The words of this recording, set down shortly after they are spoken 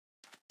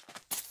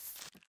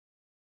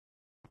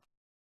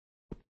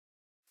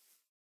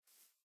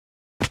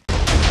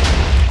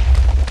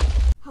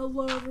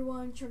Hello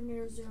everyone,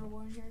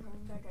 NE0N here,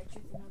 coming back at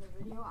you with another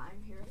video.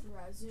 I'm here with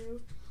Razu.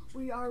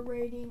 We are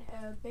raiding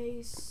a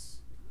base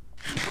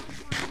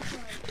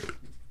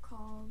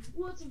called...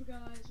 What's up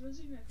guys,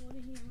 Razu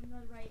recording here with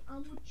another raid.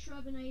 I'm with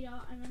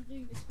Trebinator and I'm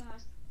doing this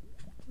fast.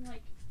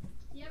 We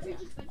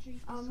just better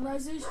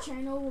Razu's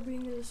channel will be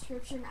in the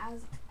description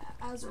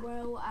as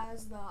well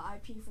as the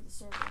IP for the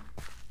server.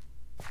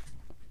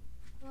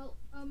 Well,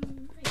 now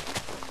we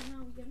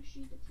gotta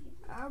shoot the team.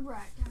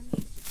 Alright,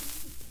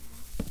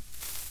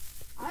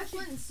 I have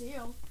flint and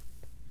steel.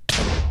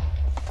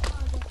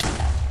 Oh,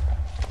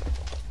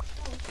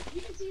 you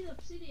can see the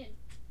obsidian.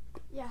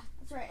 Yeah,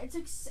 that's right. It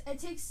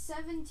takes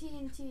 7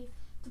 TNT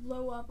to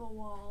blow up a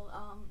wall.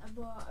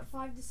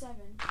 5 to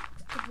 7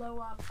 to blow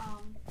up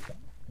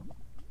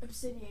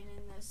obsidian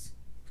in this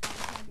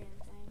plug-in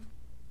thing.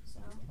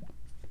 So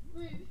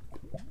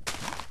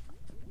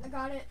I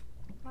got it.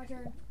 My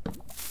turn.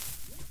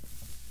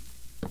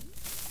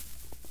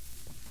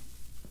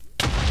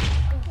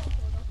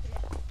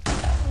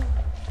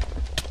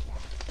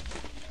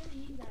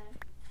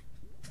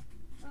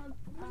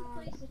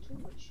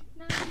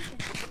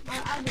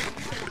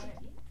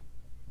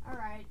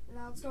 Alright,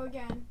 now let's go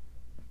again.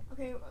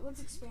 Okay,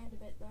 let's expand a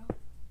bit though.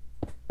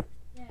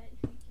 Yeah, if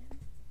you can.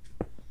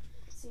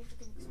 Let's see if we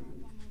can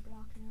expand on my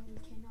block. No, we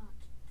cannot.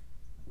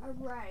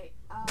 Alright,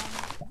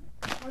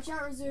 watch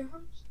out, Razu.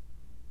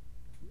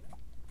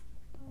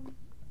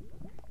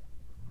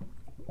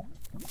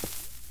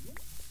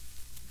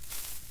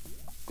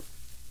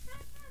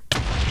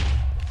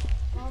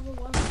 Lava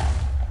level.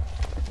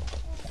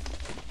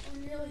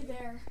 We're nearly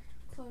there.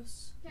 Close.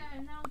 Okay,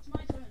 now it's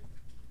my turn.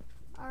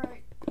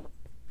 Alright.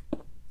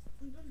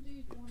 I'm gonna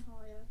do one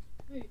higher.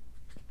 Move.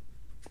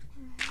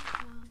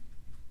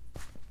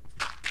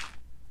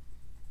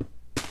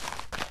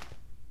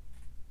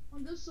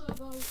 On this server,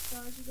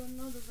 guys, we got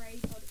another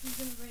raid, but we're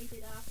gonna raid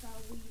it after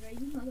we raid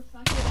another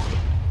factory.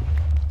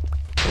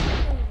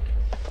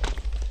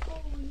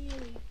 Oh,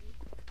 nearly.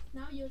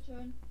 Now your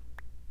turn.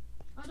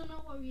 I don't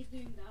know why we're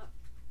doing that.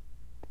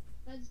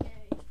 That's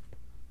gay.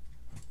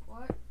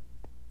 What?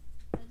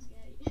 That's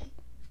gay.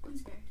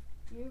 What's gay?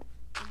 You? Your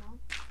mom?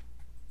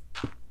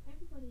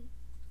 Everybody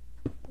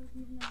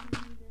doesn't know how to do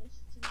this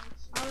tonight.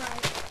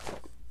 Alright.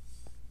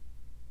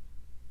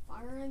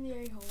 Fire in the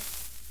a-hole.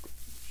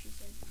 She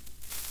said.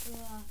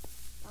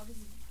 That was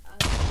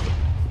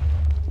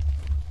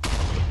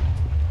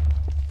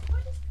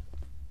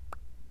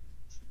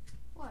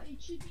what?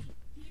 It should be a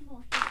few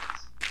more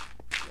hits.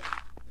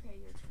 Yeah. Okay,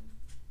 your turn.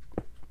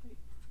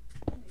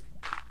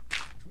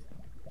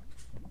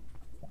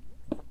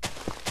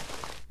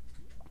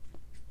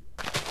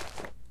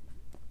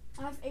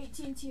 I have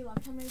 18 T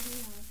left. How many do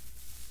you have?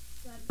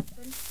 7.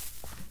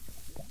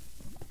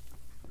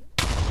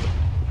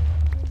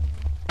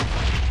 I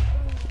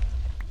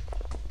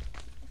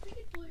think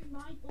it blew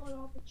my blood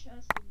off the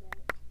chest in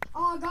there.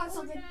 Oh, I got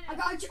something. Okay. I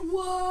got you.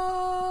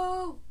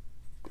 Whoa!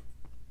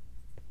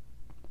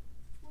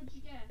 What'd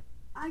you get?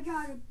 I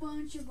got a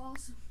bunch of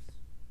awesomes.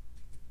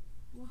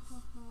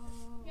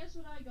 Whoa. Guess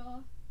what I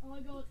got? Oh, I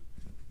got...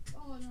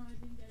 Oh, no, I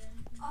didn't get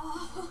anything.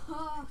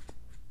 Oh.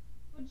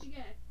 What'd you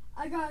get?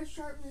 I got a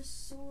sharpness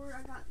sword.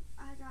 I got,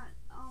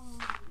 oh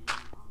man.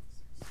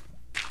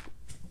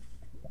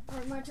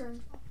 Alright, my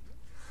turn.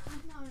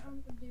 Oh, no,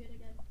 I'm gonna do it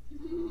again.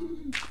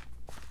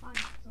 Fine.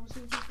 So what's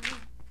easy for me?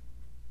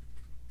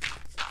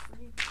 For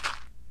you.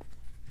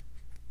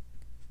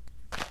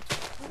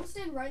 I'm gonna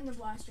stand right in the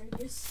blast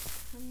radius.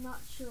 I'm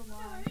not sure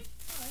why. Alright,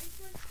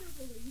 let's still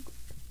believe.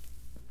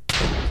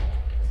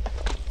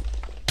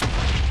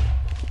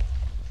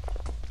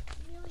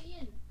 Nearly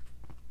in.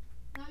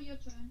 Now your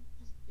turn.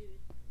 Just do it.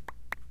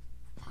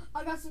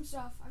 I got some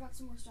stuff. I got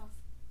some more stuff.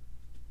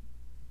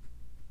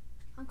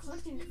 I'm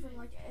collecting it from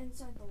like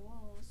inside the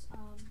walls.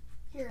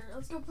 Here,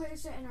 let's go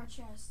place it in our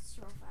chests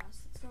real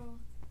fast. Let's go.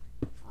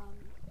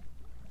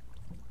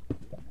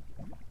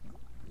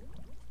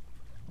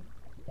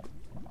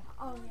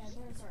 Oh yeah,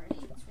 there's our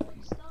entrance way.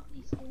 Stop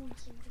these thorns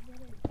so we can get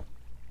in.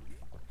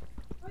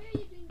 Oh yeah,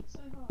 you're doing it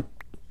so hard.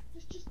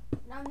 Just.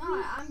 No, I'm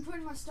not. I'm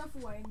putting my stuff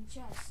away in the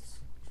chests.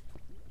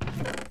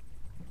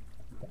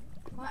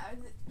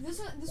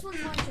 This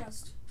one's my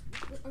chest.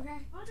 Okay.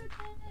 I don't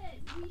care.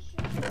 We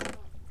should.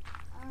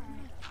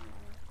 Alright.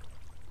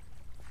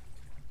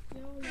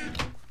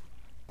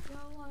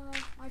 YOLO.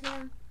 My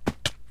turn.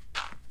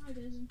 No, it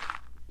isn't.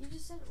 You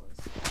just said it was.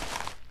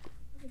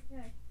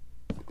 Okay.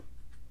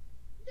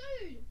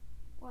 Dude!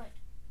 What?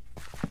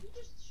 You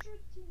just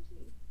destroyed the TNT.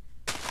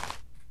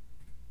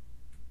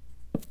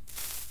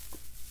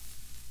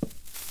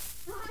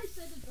 I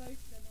said it both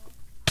of them off.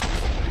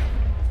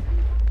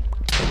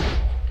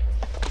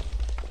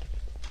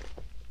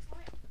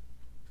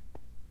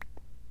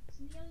 It's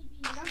nearly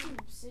being I got some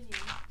obsidian, I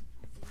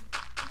think.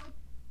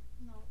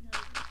 No,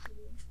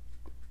 obsidian.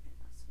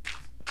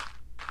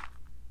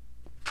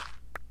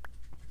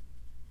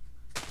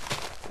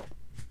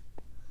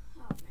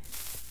 Oh man.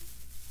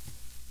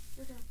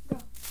 Your turn. Go.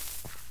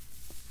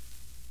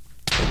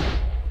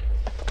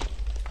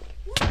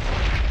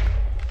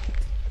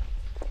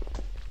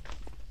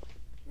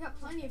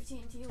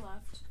 plenty of TNT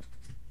left.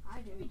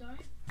 I do. No, you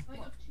don't. I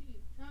got 2.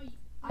 Now you.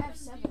 I have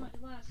 7. Like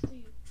the last 2.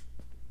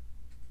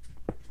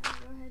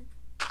 Alright, go ahead.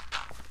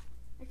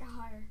 Make it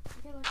higher.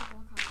 Make it like a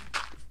block higher.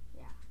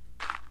 Yeah.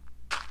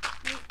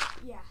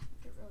 Yeah,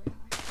 make it really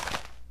high.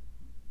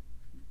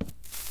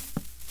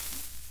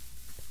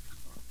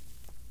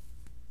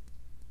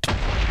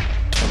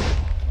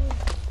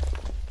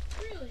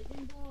 Really? It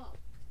didn't blow up.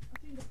 I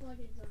think the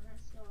plugins are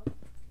messed up.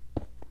 I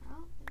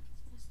don't think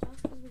it's messed up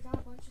because we got a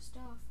bunch of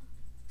stuff.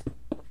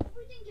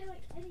 We didn't get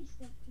like any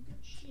stuff. We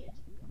got shit.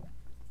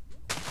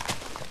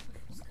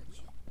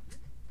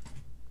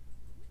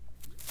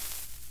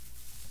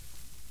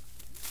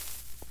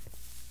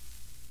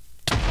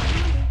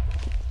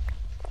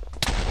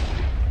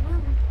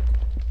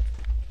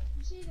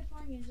 You see the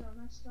plugins are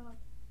messed up.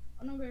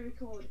 I'm not gonna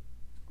record.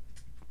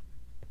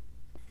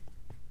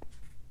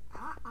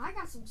 I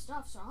got some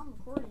stuff, so I'm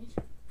recording.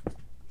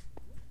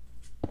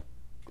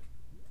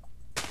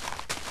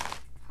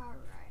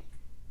 Alright.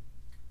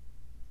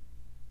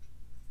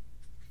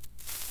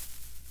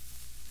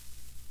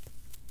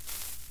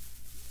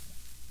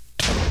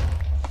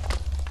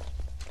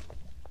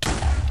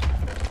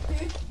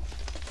 Dude.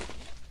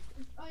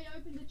 I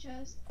opened the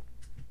chest.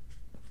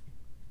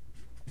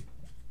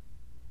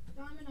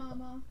 Diamond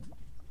armor.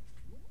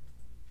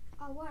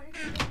 Oh, what? I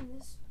can get in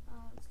this.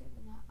 Let's get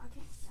in that. I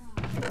can't.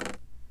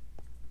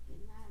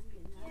 Getting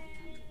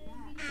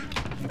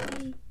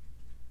that.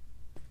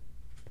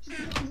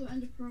 Tons of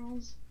ender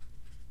pearls.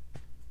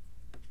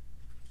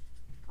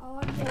 Oh,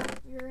 yeah,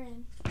 you're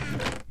in.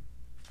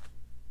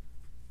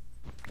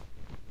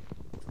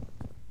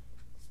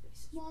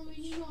 Come on, we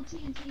need more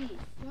TNT.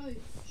 Go,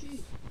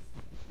 shoot.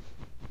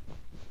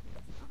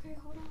 Okay,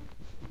 hold on.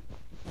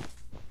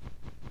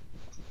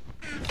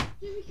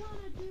 Dude, we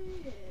can't do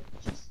it.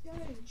 Just go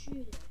and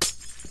shoot it.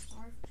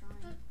 Sorry for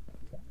trying.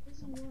 That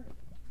doesn't work.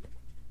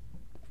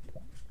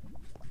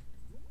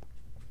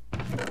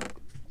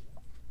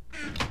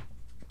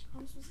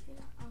 I'm supposed to get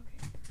out. Okay.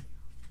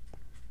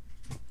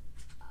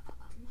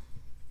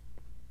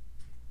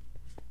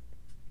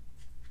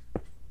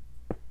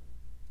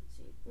 Let's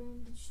see. Boom.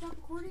 Did you stop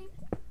recording?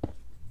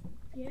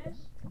 Yes.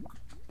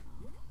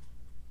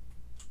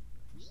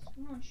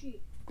 Come on,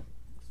 shoot.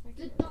 Let's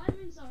The make it.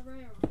 diamonds are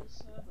rare on this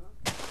server.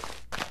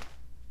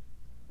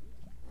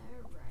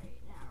 Alright,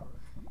 now.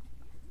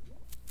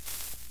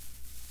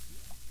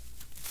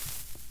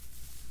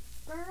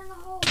 Burn the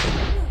hole.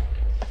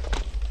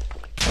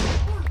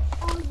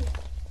 Oh, yeah.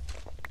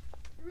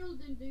 It really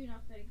didn't do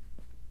nothing.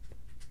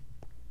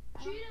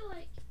 Shoot it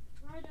like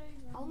right I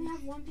over. only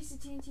have 1 piece of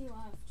TNT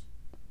left.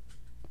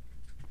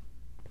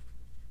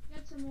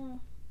 Get some more.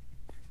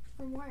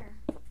 From where?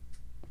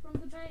 From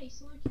the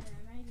base, look at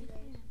it, maybe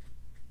there's.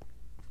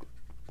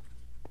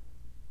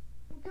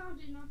 We can't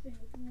do nothing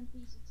with 1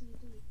 piece of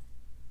TNT.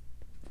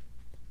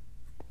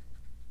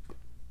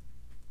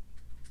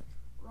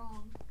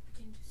 Wrong. I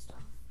can do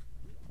stuff.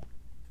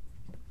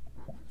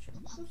 Not sure.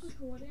 Stop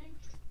recording.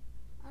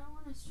 I don't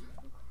want to start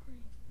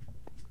recording.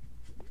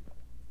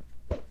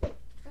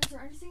 Is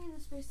there anything in the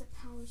space that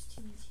powers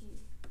TNT?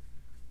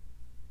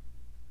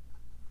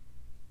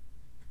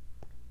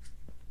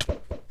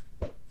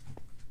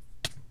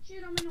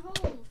 Shit, I'm in a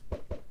hole.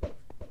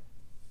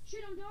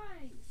 Shit, I'm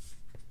dying.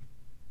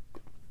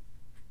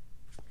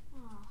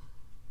 Ah.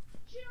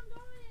 Shit, I'm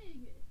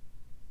dying.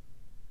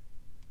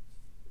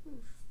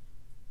 Oof.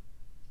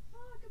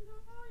 Fuck, I'm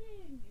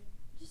dying.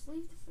 Just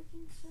leave the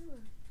freaking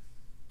server.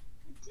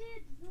 I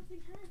did.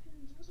 Nothing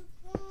happened. What the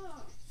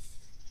fuck?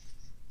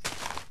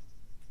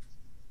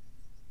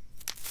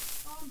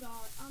 Oh, I'm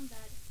dead. I'm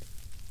dead.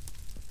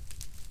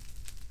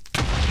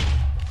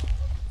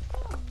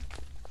 Oh.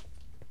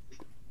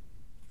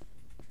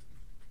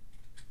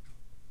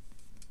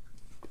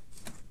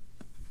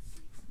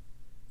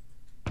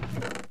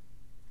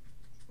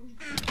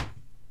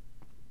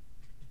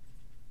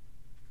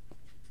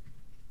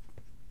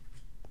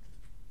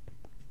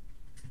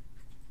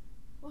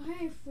 Well,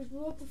 hey, if we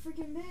blew up the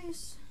freaking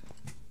base.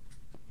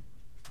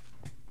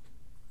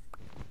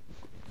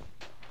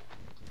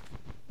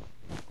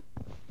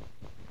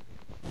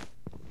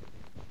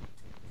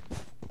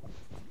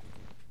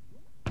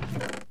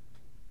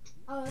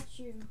 Oh, that's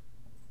you.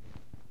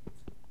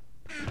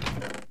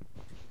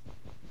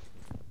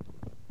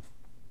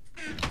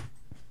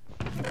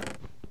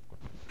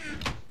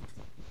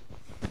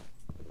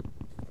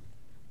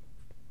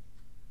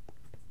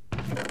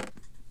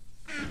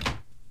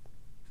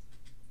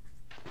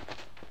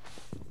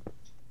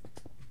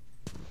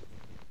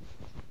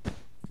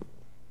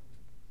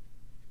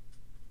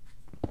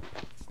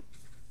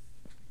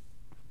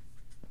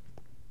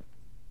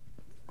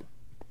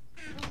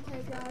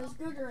 Okay, guys,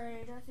 good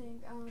raid, I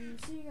think.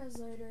 See you guys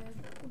later.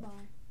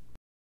 Goodbye.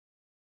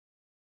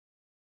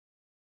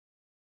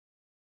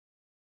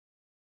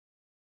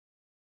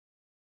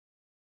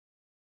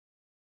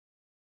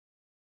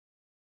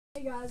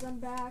 Hey guys, I'm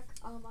back.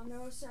 I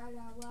know it's sad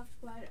I left,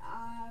 but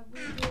we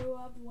blew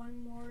up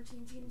 1 more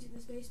TNT into the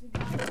space. We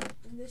got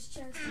in this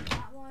chest and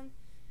that one.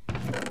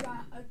 And we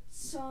got a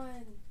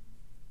ton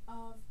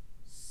of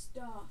stuff.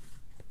 stuff.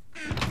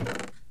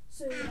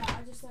 So yeah,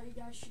 I just thought you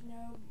guys should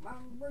know.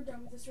 We're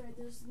done with this raid.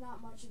 There's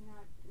not much in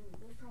that.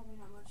 There's probably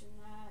not much in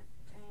that.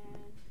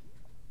 And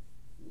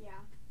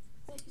yeah.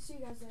 See you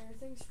guys later.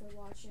 Thanks for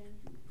watching.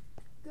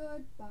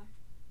 Goodbye.